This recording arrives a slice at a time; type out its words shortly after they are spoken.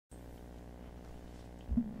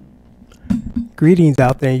Greetings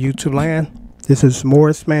out there in YouTube land. This is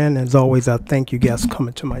Morris Man. As always, I thank you guys for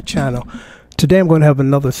coming to my channel. Today I'm going to have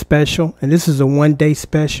another special, and this is a one-day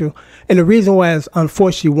special. And the reason why is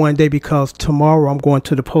unfortunately one day because tomorrow I'm going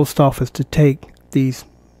to the post office to take these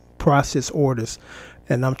process orders,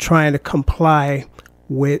 and I'm trying to comply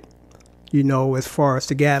with, you know, as far as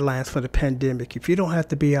the guidelines for the pandemic. If you don't have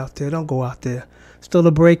to be out there, don't go out there. Still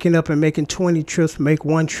a breaking up and making 20 trips, make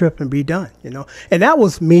one trip and be done, you know. And that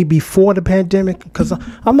was me before the pandemic, because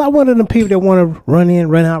I'm not one of them people that want to run in,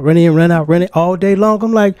 run out, run in, run out, run in all day long.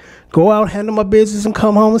 I'm like, go out, handle my business, and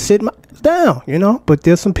come home and sit down, you know. But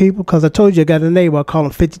there's some people, because I told you I got a neighbor, I call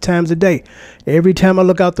him 50 times a day. Every time I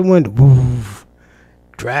look out the window, woof,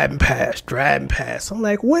 driving past, driving past. I'm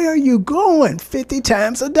like, where are you going 50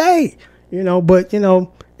 times a day? You know, but, you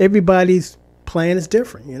know, everybody's plan is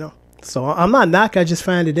different, you know. So I'm not knocking. I just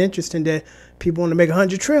find it interesting that people want to make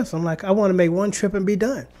 100 trips. I'm like, I want to make one trip and be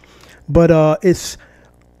done. But it's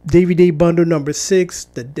DVD bundle number 6,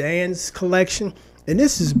 the Dance collection. And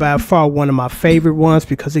this is by far one of my favorite ones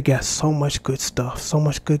because it got so much good stuff, so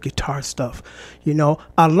much good guitar stuff. You know,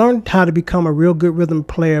 I learned how to become a real good rhythm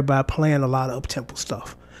player by playing a lot of up-tempo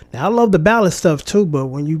stuff. Now, I love the ballad stuff too, but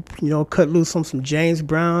when you know, cut loose on some James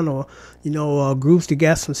Brown or, you know, groups that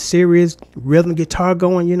got some serious rhythm guitar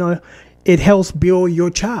going, you know, it helps build your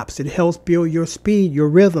chops. It helps build your speed, your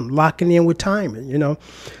rhythm, locking in with timing, you know.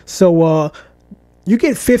 So you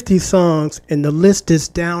get 50 songs, and the list is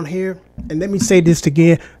down here. And let me say this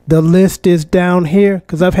again, the list is down here,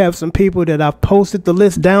 because I've had some people that I've posted the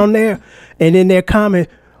list down there, and in their comment,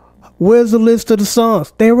 where's the list of the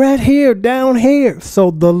songs? They're right here, down here. So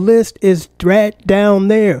the list is right down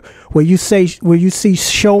there. Where you see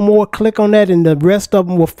show more, click on that, and the rest of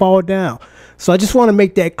them will fall down. So I just want to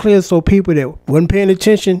make that clear so people that weren't paying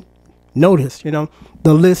attention notice, you know,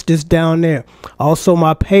 the list is down there. Also,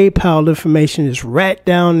 my PayPal information is right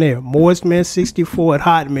down there. Morrisman64 at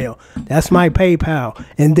Hotmail. That's my PayPal.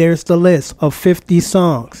 And there's the list of 50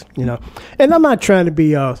 songs, you know. And I'm not trying to be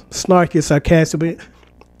snarky or sarcastic, but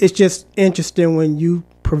it's just interesting when you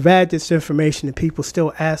provide this information and people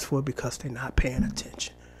still ask for it because they're not paying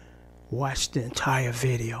attention. Watch the entire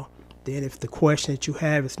video. Then if the question that you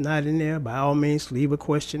have is not in there, by all means, leave a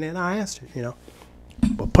question and I'll answer it, you know.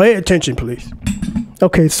 But pay attention, please.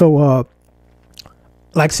 Okay, so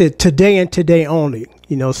like I said, today and today only,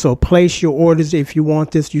 you know, so place your orders. If you want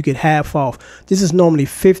this, you get half off. This is normally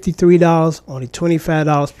 $53, only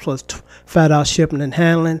 $25 plus $5 shipping and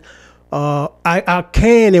handling. I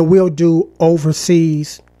can and will do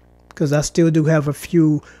overseas because I still do have a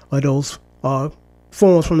few of those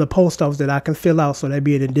forms from the post office that I can fill out, so that'd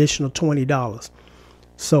be an additional $20.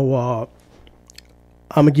 So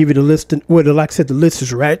I'm gonna give you the list. Well, like I said, the list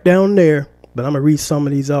is right down there, but I'm gonna read some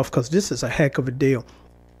of these off because this is a heck of a deal.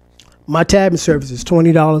 My tabbing service is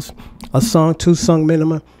 $20 a song, 2 song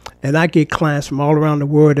minimum, and I get clients from all around the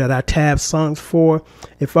world that I tab songs for.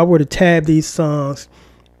 If I were to tab these songs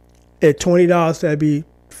at $20, that'd be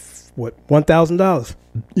what, $1,000.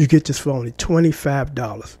 You get this for only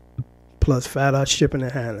 $25 plus $5 shipping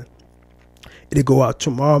and handling. It'll go out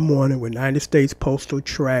tomorrow morning with United States Postal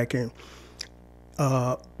tracking,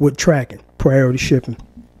 with tracking, priority shipping.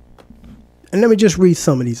 And let me just read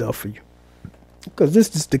some of these out for you, because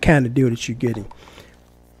this is the kind of deal that you're getting.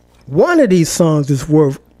 One of these songs is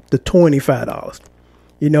worth the $25.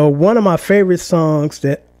 You know, one of my favorite songs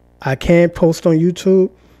that I can't post on YouTube,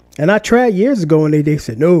 and I tried years ago, and they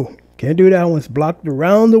said, no, can't do that one. It's blocked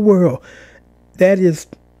around the world. That is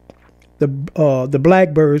the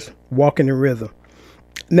Blackbyrds, Walking in Rhythm.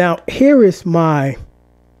 Now, here is my...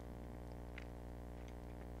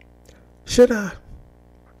 Should I?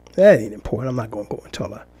 That ain't important. I'm not going to go into all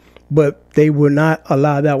that. But they will not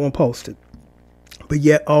allow that one posted. But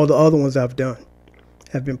yet, all the other ones I've done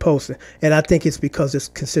have been posted. And I think it's because it's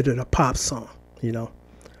considered a pop song, you know.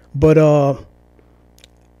 But,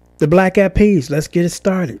 the Blackeyed Peas, let's get it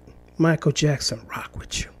started. Michael Jackson, Rock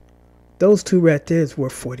With You. Those two right there is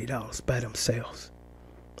worth $40 by themselves.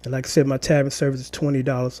 And like I said, my tabbing service is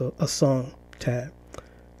 $20 a song tab.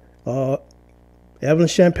 Evelyn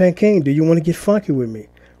Champagne King, Do You Want to Get Funky With Me?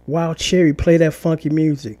 Wild Cherry, Play That Funky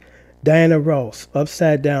Music. Diane Ross,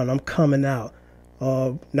 Upside Down, I'm Coming Out.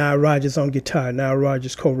 Nile Rodgers on guitar. Nile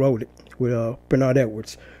Rodgers co-wrote it with Bernard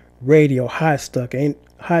Edwards. Radio, High Stuff,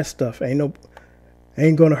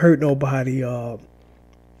 Ain't Gonna Hurt Nobody.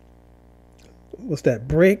 What's that?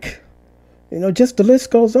 Brick. You know, just the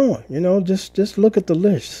list goes on. You know, just look at the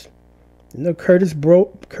list. You know, Kurtis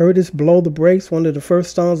Blow the Brakes, one of the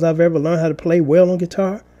first songs I've ever learned how to play well on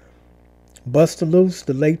guitar. Bustin,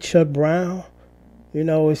 the late Chuck Brown. You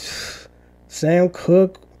know, it's Sam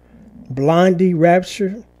Cooke, Blondie,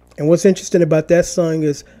 Rapture. And what's interesting about that song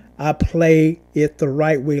is I play it the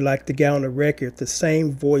right way, like the guy on the record, the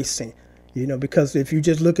same voicing. You know, because if you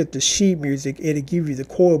just look at the sheet music, it'll give you the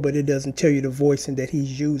chord, but it doesn't tell you the voicing that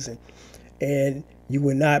he's using. And you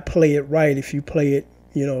would not play it right if you play it,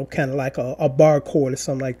 you know, kind of like a bar chord or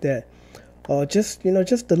something like that. Just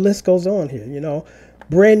the list goes on here, you know.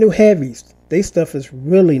 Brand New Heavies, they stuff is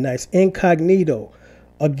really nice. Incognito,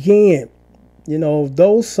 again, you know,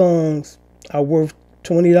 those songs are worth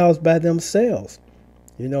 $20 by themselves,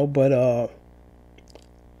 you know, but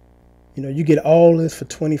you know, you get all this for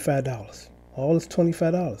 $25. All is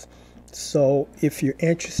 $25. So if you're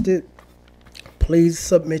interested, please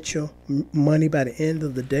submit your money by the end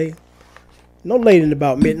of the day, no later than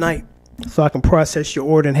about midnight, so I can process your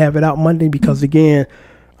order and have it out Monday, because again,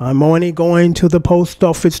 I'm only going to the post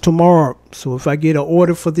office tomorrow. So if I get an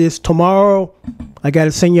order for this tomorrow, I got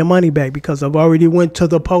to send your money back, because I've already went to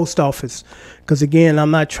the post office. Because again,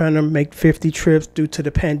 I'm not trying to make 50 trips due to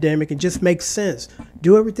the pandemic. It just makes sense.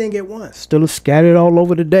 Do everything at once. Still scattered all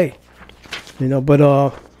over the day. You know,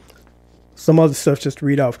 but some other stuff just to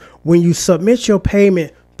read off. When you submit your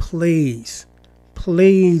payment, please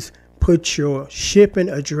put your shipping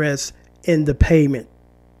address in the payment.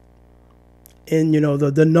 And, you know,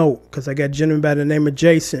 the note, because I got a gentleman by the name of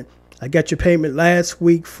Jason. I got your payment last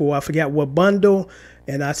week for, I forgot what bundle,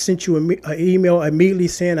 and I sent you an email immediately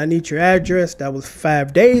saying I need your address. That was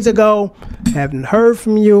 5 days ago. Haven't heard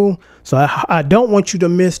from you. So I don't want you to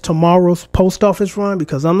miss tomorrow's post office run,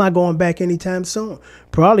 because I'm not going back anytime soon.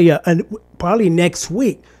 Probably next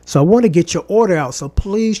week. So I want to get your order out. So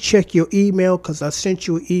please check your email, because I sent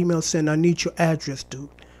you an email saying I need your address, dude.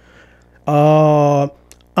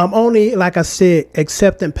 I'm only, like I said,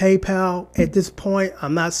 accepting PayPal at this point.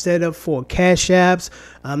 I'm not set up for Cash Apps.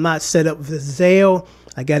 I'm not set up for Zelle.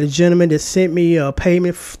 I got a gentleman that sent me a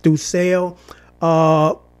payment through Zelle.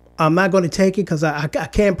 I'm not going to take it because I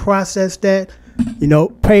can't process that. You know,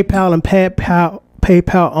 PayPal and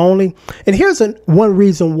PayPal only. And here's one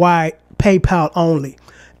reason why PayPal only.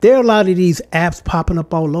 There are a lot of these apps popping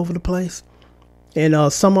up all over the place. And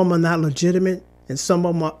some of them are not legitimate. And some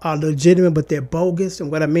of them are legitimate, but they're bogus.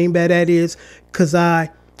 And what I mean by that is because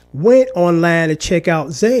I went online to check out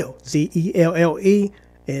Zelle, Zelle.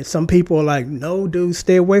 And some people are like, no, dude,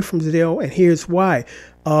 stay away from Zelle. And here's why.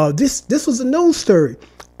 This was a news story.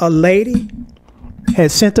 A lady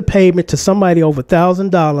had sent a payment to somebody over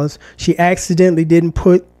 $1,000. She accidentally didn't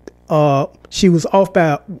put, she was off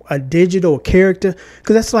by a digit or a character.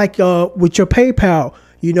 Because that's like with your PayPal.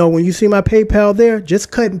 You know, when you see my PayPal there,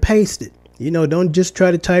 just cut and paste it. You know, don't just try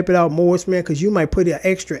to type it out Morris Man, because you might put an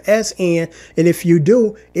extra S in. And if you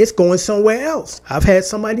do, it's going somewhere else. I've had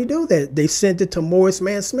somebody do that. They sent it to Morris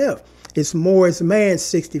Man Smith. It's Morris Man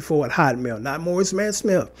 64 at Hotmail, not Morris Man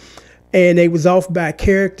Smith. And they was off by a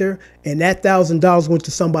character, and that $1,000 went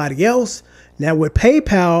to somebody else. Now with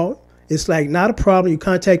PayPal, it's like not a problem. You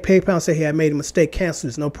contact PayPal and say, hey, I made a mistake, cancel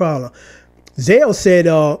this, no problem. Zelle said,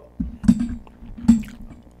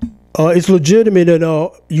 it's legitimate,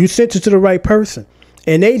 and you sent it to the right person.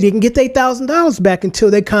 And they didn't get their $1,000 back until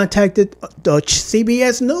they contacted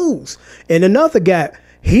CBS News. And another guy,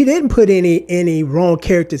 he didn't put any wrong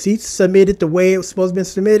characters. He submitted the way it was supposed to be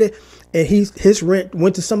submitted, and his rent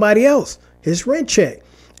went to somebody else, his rent check.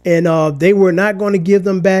 And they were not going to give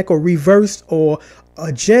them back or reverse or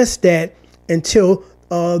adjust that until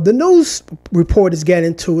the news reporters got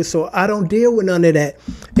into it. So I don't deal with none of that.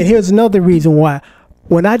 And here's another reason why.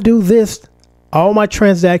 When I do this, all my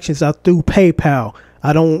transactions are through PayPal.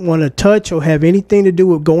 I don't want to touch or have anything to do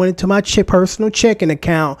with going into my personal checking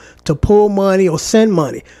account to pull money or send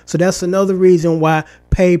money. So that's another reason why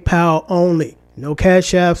PayPal only. No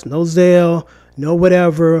Cash Apps, no Zelle, no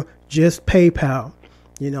whatever, just PayPal,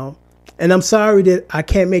 you know. And I'm sorry that I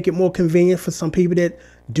can't make it more convenient for some people that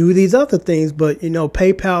do these other things, but, you know,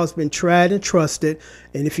 PayPal has been tried and trusted.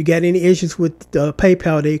 And if you got any issues with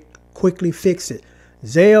PayPal, they quickly fix it.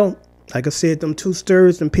 Zelle, like I said, them two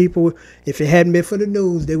stirs, them people, if it hadn't been for the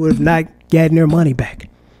news, they would have not gotten their money back,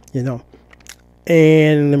 you know.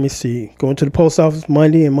 And let me see, going to the post office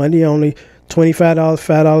Monday and Monday only, $25,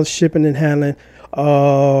 $5 shipping and handling,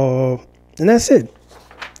 and that's it.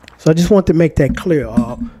 So I just want to make that clear.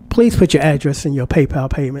 Please put your address in your PayPal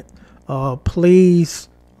payment. Please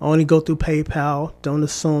only go through PayPal. Don't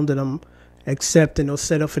assume that I'm accepting or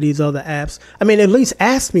set up for these other apps. I mean, at least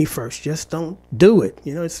ask me first. Just don't do it.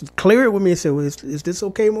 You know, it's clear it with me and say, well, is this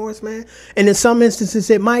okay, Morris, man? And in some instances,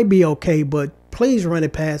 it might be okay, but please run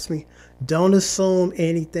it past me. Don't assume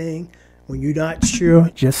anything. When you're not sure,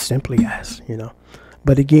 just simply ask, you know.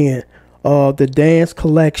 But again, the dance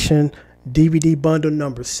collection DVD bundle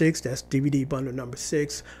number 6. That's DVD bundle number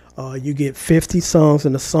 6. You get 50 songs,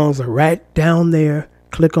 and the songs are right down there.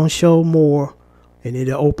 Click on show more, and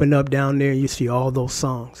it'll open up down there, and you see all those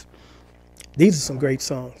songs. These are some great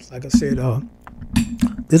songs. Like I said,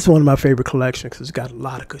 this is one of my favorite collections because it's got a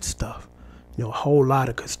lot of good stuff. You know, a whole lot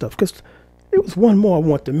of good stuff. Because there was one more I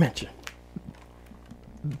want to mention,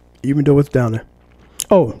 even though it's down there.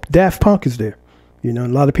 Oh, Daft Punk is there. You know, a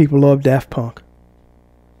lot of people love Daft Punk.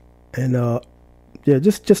 And yeah,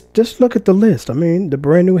 just look at the list. I mean, the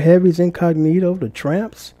brand new Heavies, Incognito, the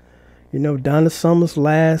Tramps, you know, Donna Summer's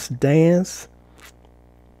Last Dance.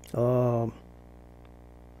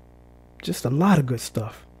 Just a lot of good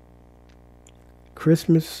stuff.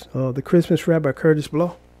 Christmas, the Christmas Rap by Kurtis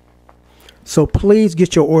Blow. So please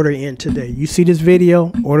get your order in today. You see this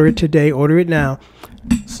video, order it today, order it now,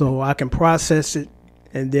 so I can process it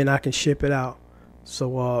and then I can ship it out.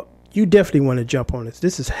 So you definitely want to jump on this.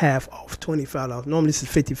 This is half off, $25. Normally this is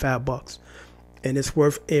 $55, and it's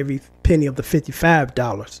worth every penny of the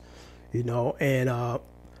 $55. You know, and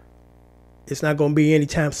it's not going to be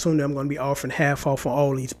anytime soon that I'm going to be offering half off on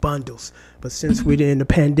all these bundles. But since we're in the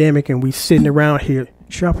pandemic and we sitting around here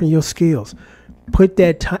sharpening your skills, put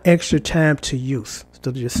that extra time to use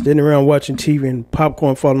instead of just sitting around watching TV and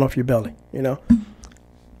popcorn falling off your belly. You know,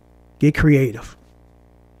 get creative.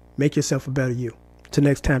 Make yourself a better you. Till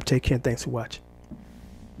next time, take care. Thanks for watching.